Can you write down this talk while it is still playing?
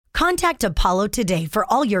Contact Apollo today for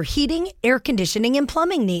all your heating, air conditioning, and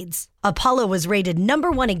plumbing needs. Apollo was rated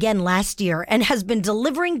 #1 again last year and has been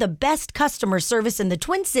delivering the best customer service in the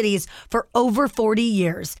Twin Cities for over 40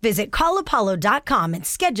 years. Visit callapollo.com and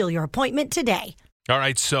schedule your appointment today. All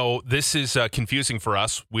right, so this is confusing for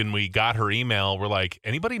us. When we got her email, we're like,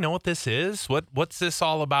 anybody know what this is? What's this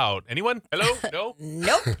all about? Anyone? Hello? No?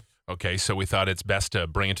 Nope. Okay, so we thought it's best to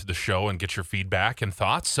bring it to the show and get your feedback and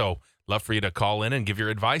thoughts. So love for you to call in and give your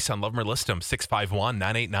advice on Love 'em or List 'em,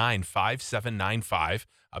 651-989-5795.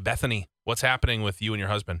 Bethany, what's happening with you and your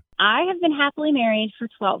husband? I have been happily married for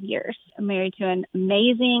 12 years. I'm married to an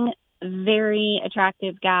amazing, very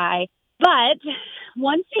attractive guy. But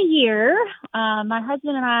once a year, my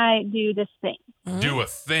husband and I do this thing. Do a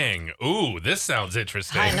thing. Ooh, this sounds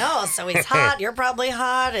interesting. I know. So he's hot. You're probably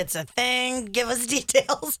hot. It's a thing. Give us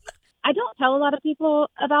details. I don't tell a lot of people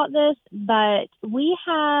about this, but we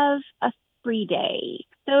have a free day.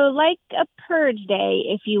 So like a purge day,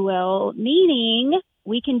 if you will, meaning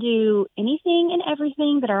we can do anything and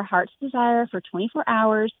everything that our hearts desire for 24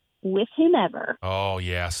 hours with whomever. Oh,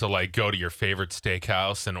 yeah. So, like, go to your favorite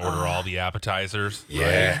steakhouse and order all the appetizers.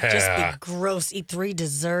 Yeah. Just be gross. Eat 3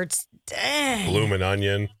 desserts. Dang. Bloomin'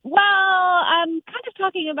 onion. Well, I'm kind of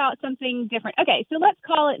talking about something different. Okay, so let's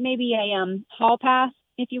call it maybe a hall pass,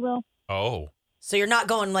 if you will. Oh. So you're not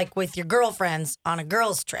going like with your girlfriends on a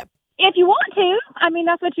girls' trip. If you want to, I mean,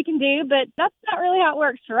 that's what you can do, but that's not really how it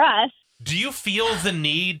works for us. Do you feel the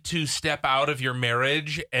need to step out of your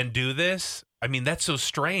marriage and do this? I mean, that's so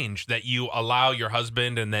strange that you allow your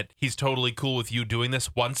husband and that he's totally cool with you doing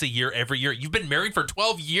this once a year, every year. You've been married for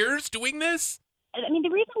 12 years doing this? I mean, the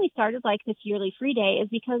reason we started like this yearly free day is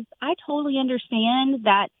because I totally understand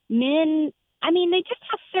that men, I mean, they just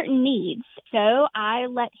have certain needs. So I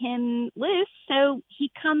let him loose so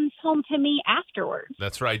he comes home to me afterwards.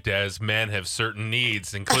 That's right, Des. Men have certain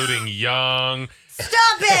needs, including young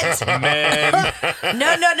Stop it! men.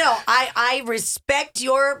 No. I respect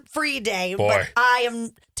your free day, Boy. but I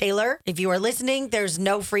am Taylor. If you are listening, there's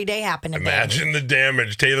no free day happening. Imagine the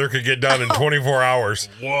damage Taylor could get done in 24 hours.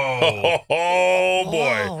 Whoa. Oh,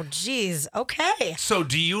 boy. Oh, geez. Okay. So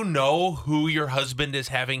do you know who your husband is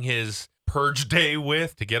having his purge day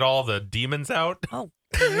with to get all the demons out? Oh,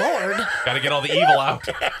 Lord. Got to get all the evil out.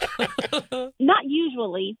 Not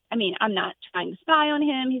usually. I mean, I'm not trying to spy on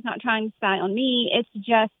him. He's not trying to spy on me. It's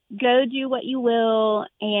just go do what you will.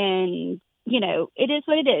 And, you know, it is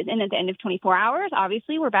what it is. And at the end of 24 hours,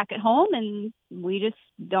 obviously, we're back at home and we just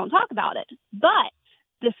don't talk about it. But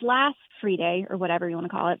this last free day, or whatever you want to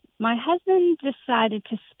call it, my husband decided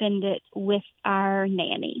to spend it with our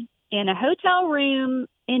nanny in a hotel room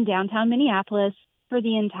in downtown Minneapolis for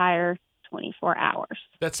the entire 24 hours.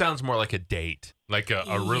 That sounds more like a date, like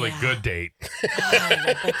a really good date.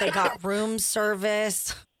 God, but they got room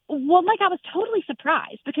service. Well, like I was totally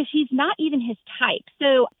surprised because he's not even his type.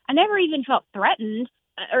 So I never even felt threatened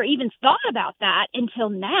or even thought about that until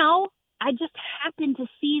now. I just happened to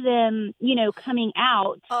see them, you know, coming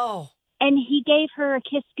out. Oh. And he gave her a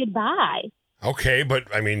kiss goodbye. Okay, but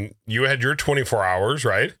I mean, you had your 24 hours,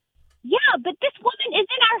 right? Yeah, but this woman is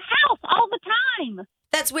in our house all the time.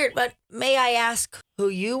 That's weird, but may I ask who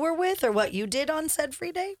you were with or what you did on said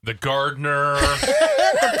free day? The gardener.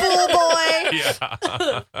 The pool boy.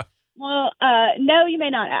 Yeah. Well, no, you may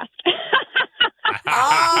not ask. Because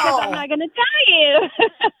I'm Oh. not going to tell you.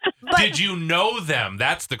 Did you know them?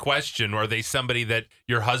 That's the question. Are they somebody that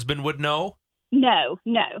your husband would know? No.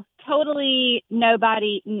 Totally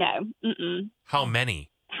nobody. No. Mm-mm. How many?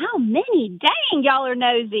 How many? Dang, y'all are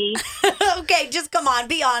nosy. Okay, just come on,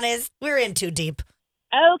 be honest. We're in too deep.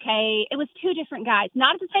 Okay, it was 2 different guys.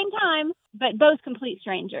 Not at the same time, but both complete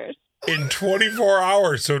strangers. In 24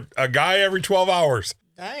 hours. So a guy every 12 hours.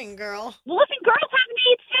 Dang, girl. Well, listen, girls have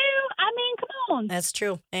needs too. I mean, come on. That's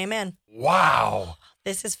true. Amen. Wow.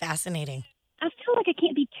 This is fascinating. I feel like I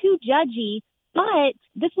can't be too judgy, but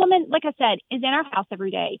this woman, like I said, is in our house every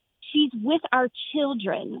day. She's with our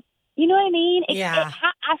children. You know what I mean? Yeah.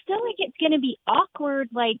 I feel like it's going to be awkward.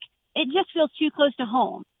 Like, it just feels too close to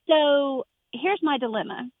home. So here's my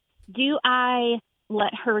dilemma. Do I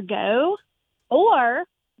let her go or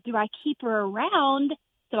do I keep her around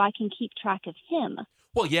so I can keep track of him?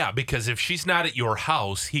 Well, yeah, because if she's not at your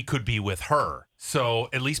house, he could be with her. So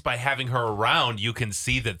at least by having her around, you can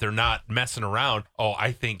see that they're not messing around. Oh,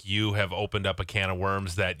 I think you have opened up a can of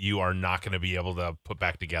worms that you are not going to be able to put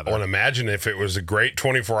back together. I want to imagine if it was a great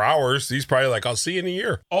 24 hours, he's probably like, I'll see you in a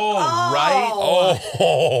year. Oh, right.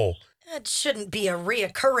 Oh. That shouldn't be a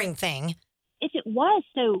reoccurring thing. if it was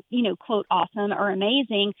so, quote, awesome or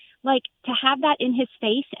amazing, like to have that in his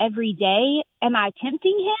face every day, am I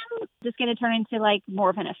tempting him? Is this going to turn into like more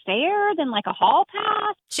of an affair than like a hall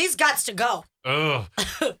pass? She's got to go. Ugh.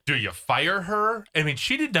 Do you fire her? I mean,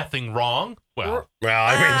 she did nothing wrong. Well,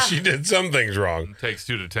 I mean, she did some things wrong. it takes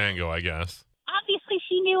two to tango, I guess. Obviously,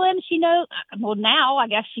 she knew him. She knows. Well, now I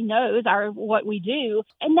guess she knows what we do.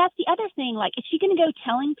 And that's the other thing. Like, is she going to go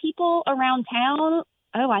telling people around town,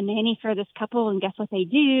 oh, I nanny for this couple and guess what they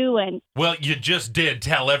do? And Well, you just did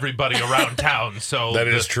tell everybody around town, so That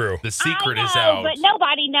is true. The secret I know, is out. but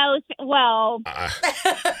nobody knows. Well, I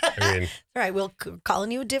mean, All right, we'll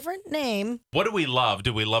calling you a different name. What do we love?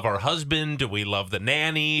 Do we love our husband? Do we love the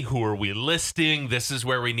nanny? Who are we listing? This is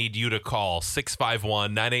where we need you to call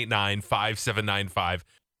 651-989-5795.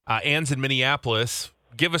 Ann's in Minneapolis.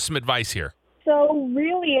 Give us some advice here. So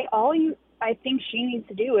really, I think she needs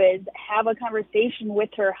to do is have a conversation with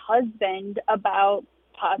her husband about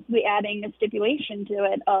possibly adding a stipulation to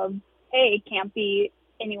it of, hey, can't be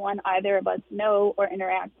anyone either of us know or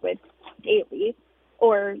interact with daily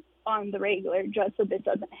or on the regular, just so this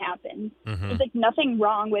doesn't happen. Mhm. There's like nothing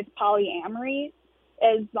wrong with polyamory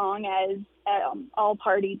as long as all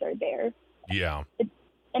parties are there. Yeah.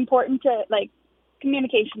 Important to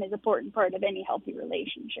communication is an important part of any healthy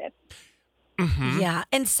relationship. Mhm. Yeah,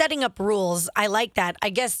 and setting up rules. I like that.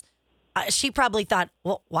 I guess she probably thought,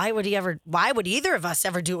 well, why would either of us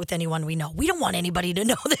ever do it with anyone we know? We don't want anybody to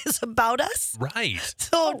know this about us. Right.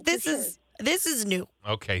 So this is new.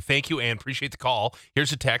 Okay. Thank you, Ann. Appreciate the call.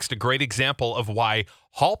 Here's a text, a great example of why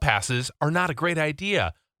hall passes are not a great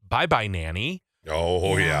idea. Bye-bye, nanny.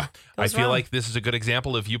 oh, yeah. I Goes feel wrong. like this is a good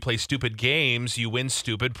example. If you play stupid games, you win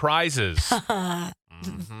stupid prizes.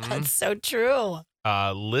 Mhm. That's so true.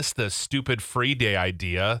 List the stupid free day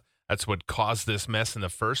idea. That's what caused this mess in the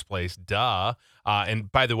first place. Duh.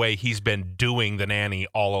 And by the way, he's been doing the nanny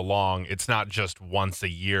all along. It's not just once a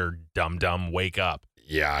year, dum-dum, wake up.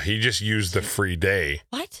 Yeah, he just used the free day.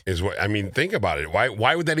 What? Is what I mean, think about it.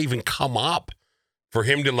 Why would that even come up for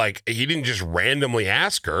him to he didn't just randomly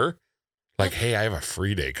ask her like, "Hey, I have a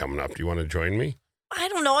free day coming up. Do you want to join me?" I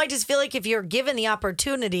don't know. I just feel like if you're given the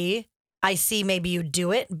opportunity, I see maybe you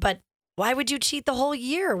do it, but why would you cheat the whole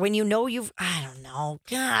year when you know I don't know.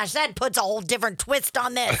 Gosh, that puts a whole different twist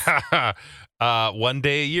on this. 1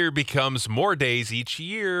 day a year becomes more days each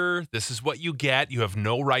year. This is what you get. You have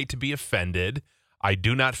no right to be offended. I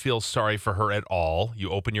do not feel sorry for her at all.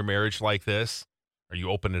 You open your marriage like this, or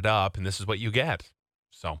you open it up, and this is what you get.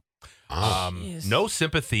 So, Jeez. no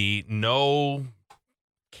sympathy, no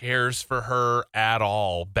cares for her at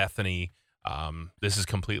all, Bethany. This is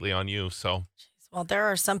completely on you. So, Well, there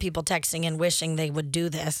are some people texting and wishing they would do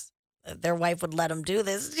this. Their wife would let them do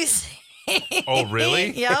this. Oh,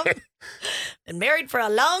 really? Yep. Been married for a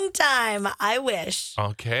long time. I wish.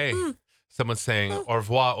 okay. Someone's saying, au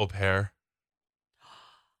revoir, au pair.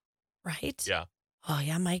 Right? Yeah. Oh,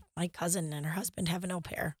 yeah. My cousin and her husband have an au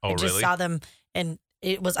pair. Oh, I just really? saw them and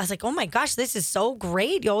I was like, oh my gosh, this is so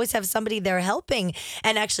great. You always have somebody there helping.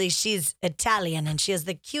 And actually, she's Italian and she has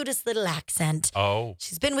the cutest little accent. Oh,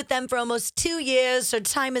 She's been with them for almost 2 years. Her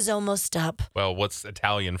time is almost up. well, what's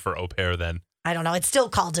Italian for au pair then? I don't know. It's still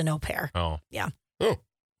called an au pair, Oh.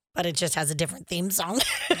 but it just has a different theme song.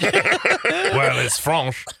 Well, it's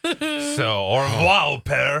French. So, au revoir, au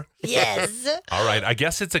pair. Yes. All right. I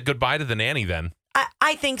guess it's a goodbye to the nanny then.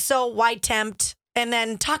 I think so. Why tempt? And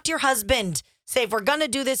then talk to your husband. Say, if we're going to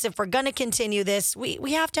do this, if we're going to continue this, we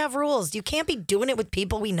have to have rules. You can't be doing it with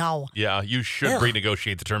people we know. Yeah, you should Ugh.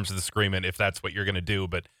 renegotiate the terms of this agreement if that's what you're going to do.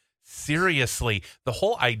 But seriously, the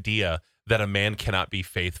whole idea that a man cannot be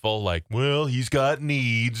faithful, like, well, he's got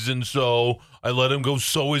needs, and so I let him go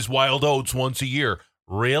sow his wild oats once a year.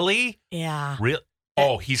 Really? Yeah.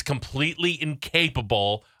 Oh, he's completely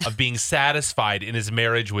incapable of being satisfied in his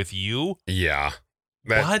marriage with you? Yeah.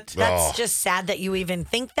 What? That's just sad that you even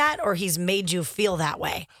think that, or he's made you feel that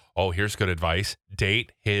way. Oh, here's good advice.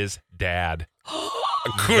 Date his dad.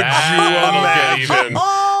 Could That you will get imagine?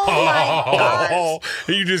 Oh, my gosh. Oh,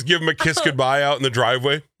 you just give him a kiss goodbye out in the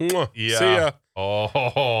driveway. Mwah. Yeah. See ya.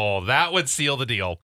 Oh, that would seal the deal.